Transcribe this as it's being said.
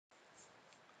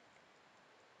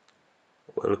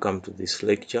Welcome to this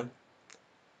lecture.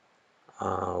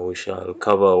 We shall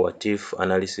cover what if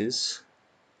analysis.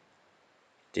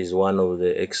 It is one of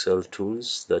the Excel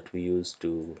tools that we use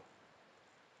to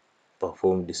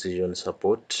perform decision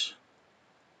support.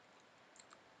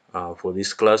 For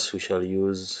this class, we shall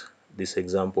use this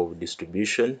example of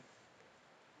distribution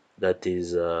that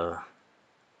is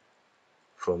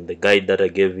from the guide that I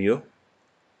gave you.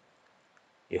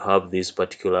 You have this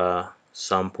particular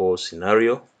sample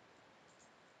scenario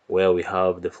where we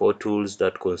have the four tools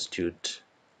that constitute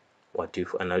what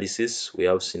if analysis. We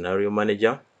have scenario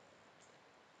manager,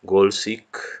 goal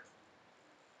seek,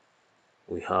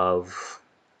 we have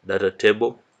data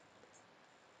table,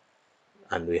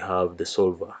 and we have the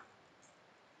solver.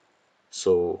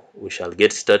 So we shall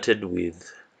get started with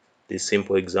this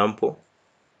simple example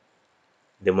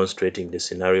demonstrating the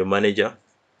scenario manager,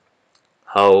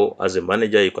 how as a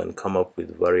manager you can come up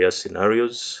with various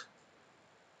scenarios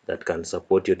that can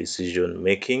support your decision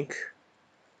making.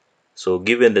 So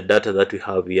given the data that we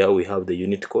have here, we have the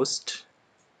unit cost,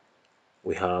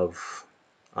 we have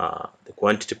the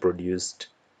quantity produced,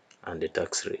 and the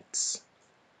tax rates.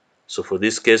 So for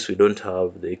this case, we don't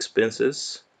have the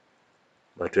expenses,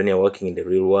 but when you're working in the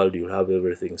real world, you'll have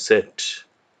everything set.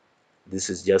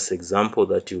 This is just example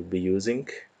that you'll be using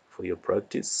for your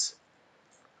practice.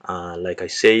 Like I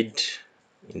said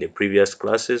in the previous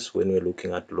classes, when we're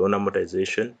looking at loan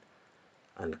amortization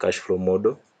and cash flow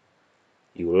model,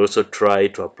 you will also try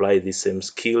to apply the same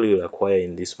skill you acquire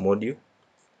in this module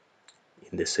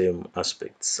in the same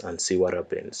aspects and see what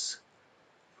happens.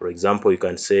 For example, you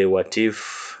can say, what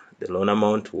if the loan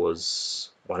amount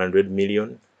was 100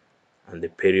 million and the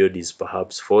period is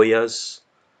perhaps 4 years?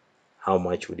 How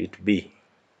much would it be?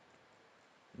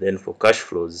 Then for cash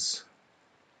flows,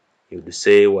 you would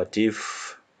say, what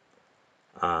if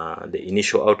the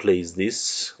initial outlay is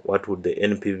this, what would the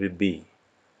NPV be?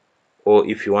 Or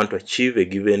if you want to achieve a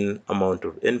given amount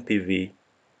of NPV,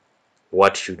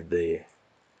 what should the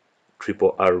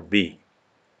triple R be?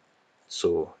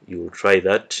 So you will try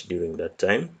that during that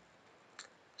time.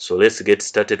 So let's get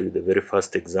started with the very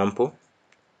first example.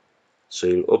 So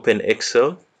you'll open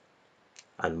Excel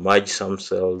and merge some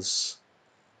cells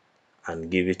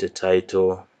and give it a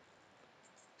title,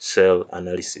 cell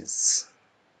analysis.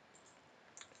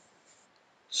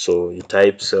 So you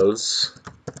type cells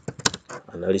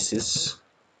analysis.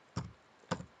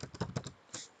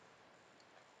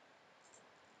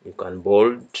 You can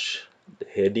bold the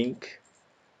heading,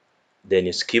 then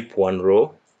you skip one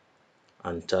row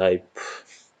and type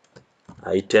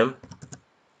item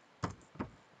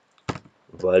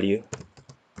value.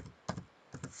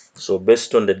 So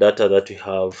based on the data that we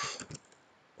have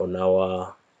on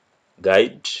our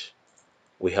guide,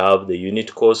 we have the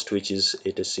unit cost, which is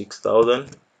 86,000.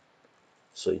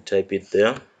 So you type it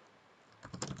there,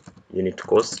 unit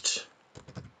cost,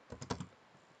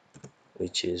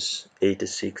 which is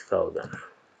 86,000.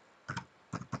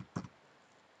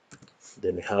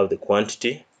 Then we have the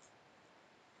quantity,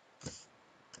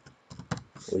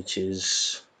 which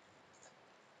is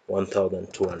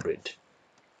 1,200.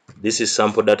 This is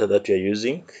sample data that we are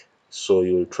using, so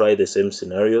you will try the same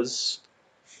scenarios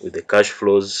with the cash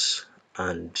flows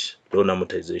and loan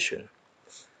amortization.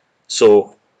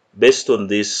 So based on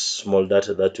this small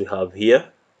data that we have here,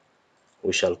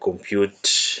 we shall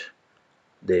compute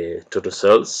the total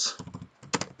sales,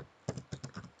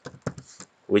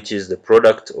 which is the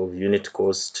product of unit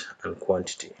cost and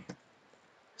quantity.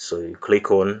 So you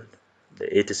click on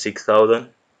the 86,000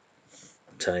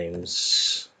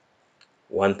 times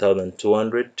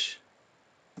 1,200.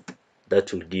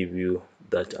 That will give you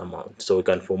that amount. So we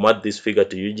can format this figure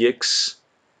to UGX.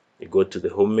 You go to the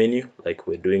home menu like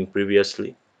we're doing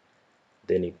previously,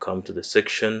 then you come to the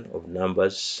section of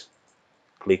numbers,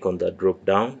 click on that drop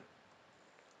down,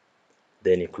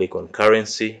 then you click on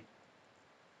currency,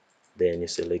 then you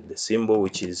select the symbol,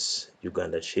 which is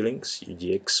Uganda shillings,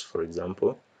 UGX for example.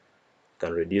 You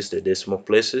can reduce the decimal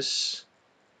places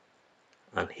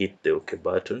and hit the OK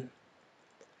button.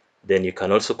 Then you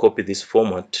can also copy this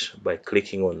format by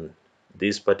clicking on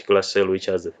this particular cell which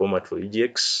has the format for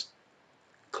UGX,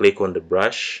 click on the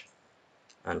brush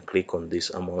and click on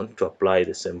this amount to apply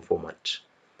the same format.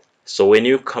 So when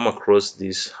you come across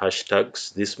these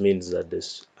hashtags, this means that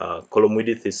this column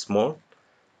width is small,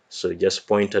 so you just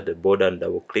point at the border and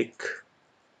double click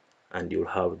and you'll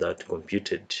have that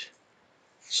computed.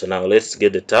 So now let's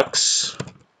get the tax,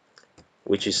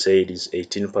 which is said is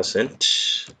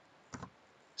 18%.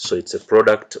 So it's a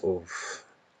product of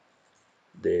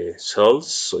the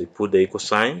cells, so you put the equal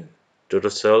sign, total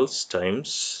sales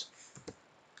times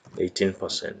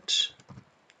 18%.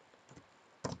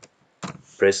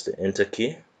 press the enter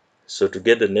key. So to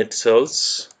get the net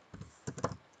sales,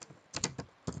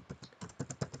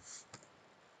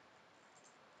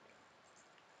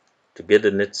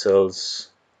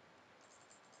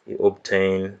 you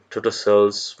obtain total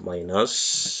sales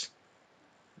minus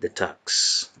the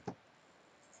tax,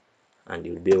 and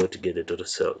you'll be able to get the total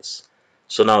sales.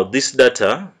 So now this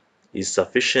data is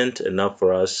sufficient enough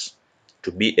for us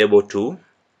to be able to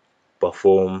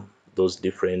perform those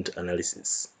different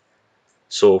analyses.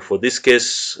 So for this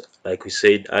case, like we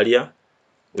said earlier,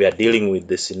 we are dealing with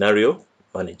the scenario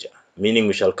manager, meaning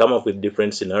we shall come up with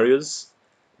different scenarios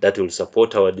that will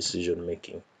support our decision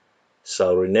making. So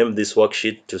I'll rename this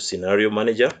worksheet to scenario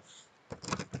manager.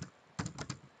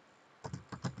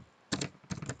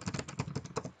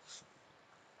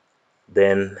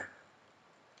 Then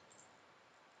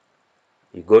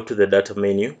you go to the data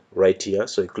menu right here.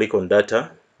 So you click on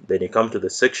data, then you come to the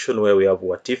section where we have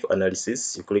what if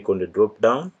analysis. You click on the drop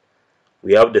down.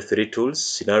 We have the three tools: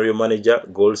 scenario manager,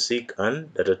 goal seek,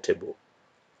 and data table.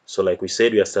 So like we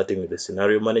said, we are starting with the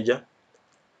scenario manager.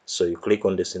 So you click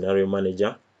on the scenario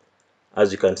manager.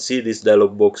 As you can see, this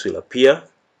dialog box will appear.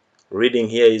 Reading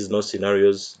here is no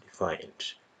scenarios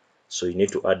defined. So you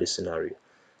need to add a scenario.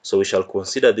 So we shall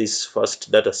consider this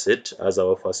first data set as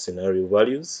our first scenario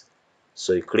values.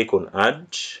 So you click on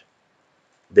add,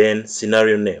 then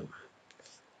scenario name.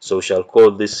 So we shall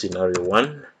call this scenario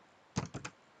 1.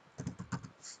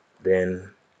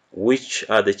 Then which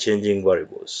are the changing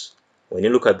variables? When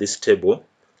you look at this table,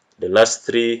 the last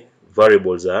three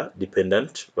variables are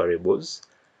dependent variables.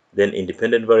 Then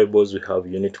independent variables, we have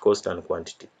unit cost and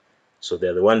quantity. So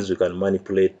they're the ones we can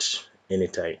manipulate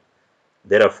anytime.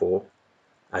 Therefore,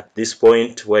 at this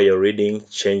point where you're reading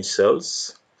changing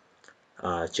cells,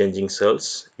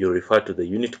 you refer to the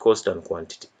unit cost and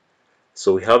quantity.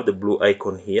 So we have the blue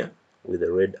icon here with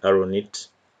the red arrow on it.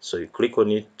 So you click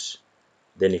on it,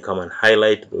 then you come and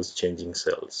highlight those changing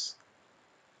cells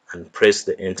and press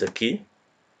the enter key.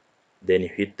 Then you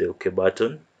hit the OK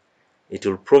button. It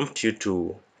will prompt you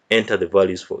to enter the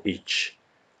values for each.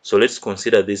 So let's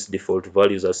consider these default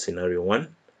values as scenario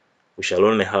 1. We shall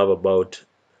only have about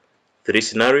 3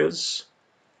 scenarios.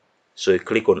 So you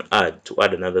click on add to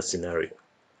add another scenario.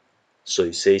 So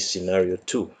you say scenario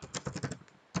 2.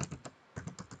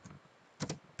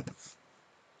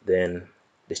 Then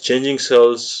the changing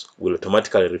cells will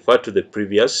automatically refer to the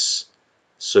previous.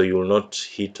 So you will not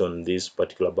hit on this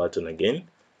particular button again.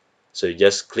 So you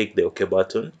just click the OK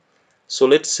button. So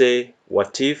let's say,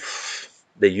 what if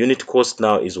the unit cost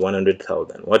now is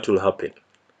 100,000? What will happen?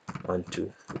 1,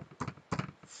 2.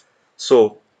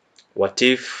 So what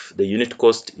if the unit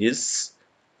cost is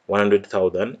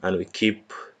 100,000 and we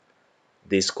keep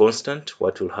this constant?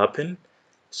 What will happen?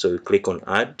 So we click on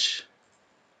add.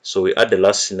 So we add the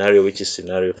last scenario, which is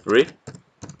scenario 3.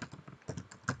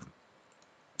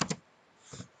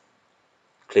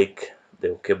 Click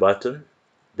the OK button.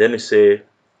 Then we say,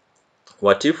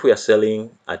 what if we are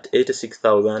selling at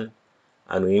 86,000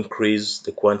 and we increase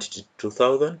the quantity to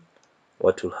 2,000?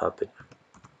 What will happen?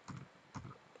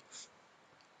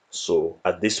 So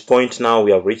at this point now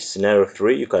we have reached scenario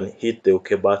 3. You can hit the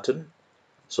OK button.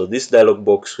 So this dialog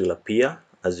box will appear,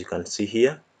 as you can see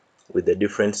here, with the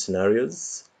different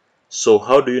scenarios. So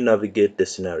how do you navigate the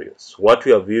scenarios? What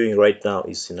we are viewing right now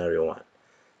is scenario 1.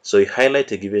 So you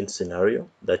highlight a given scenario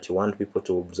that you want people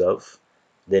to observe.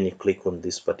 Then you click on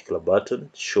this particular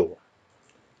button, show.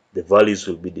 The values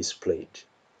will be displayed.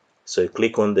 So you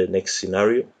click on the next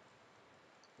scenario.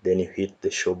 Then you hit the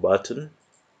show button.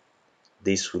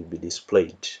 This will be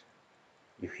displayed.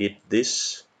 You hit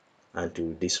this and it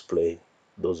will display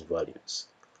those values.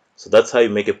 So that's how you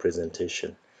make a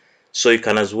presentation. So you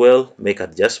can as well make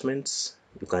adjustments.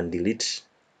 You can delete,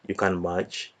 you can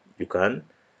merge, you can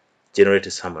generate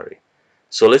a summary.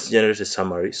 So let's generate a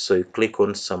summary. So you click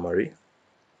on summary.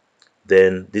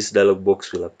 Then this dialog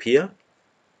box will appear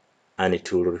and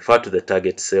it will refer to the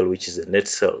target cell, which is the net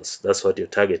sales. That's what you're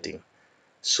targeting.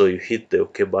 So you hit the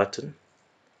OK button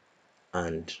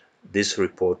and this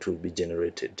report will be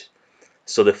generated.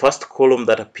 So the first column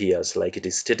that appears, like it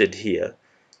is stated here,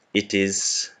 it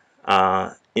is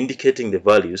indicating the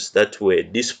values that were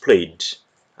displayed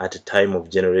at the time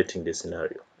of generating the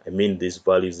scenario. I mean these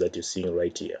values that you're seeing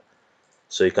right here.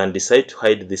 So you can decide to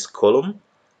hide this column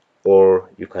or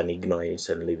you can ignore it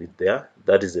and leave it there.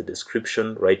 That is the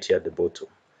description right here at the bottom.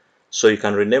 So you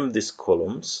can rename these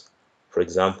columns. For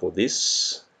example,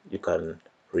 this, you can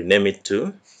rename it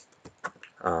to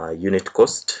unit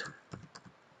cost.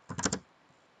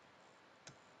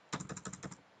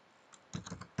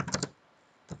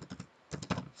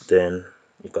 Then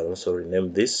you can also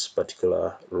rename this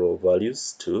particular row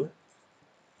values to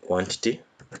quantity,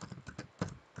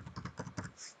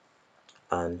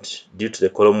 and due to the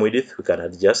column width we can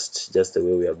adjust just the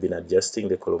way we have been adjusting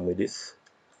the column width.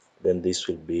 Then this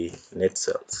will be net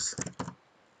sales.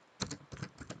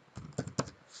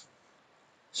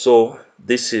 So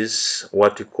this is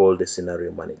what we call the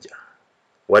scenario manager.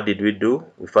 What did we do?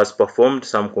 We first performed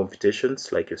some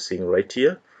computations like you're seeing right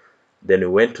here. Then we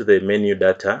went to the menu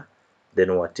data,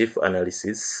 then what if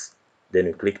analysis, then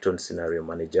we clicked on scenario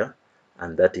manager,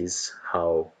 and that is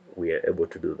how we are able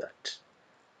to do that.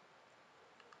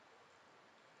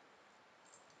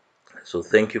 So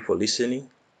thank you for listening.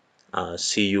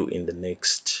 See you in the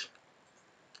next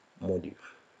module.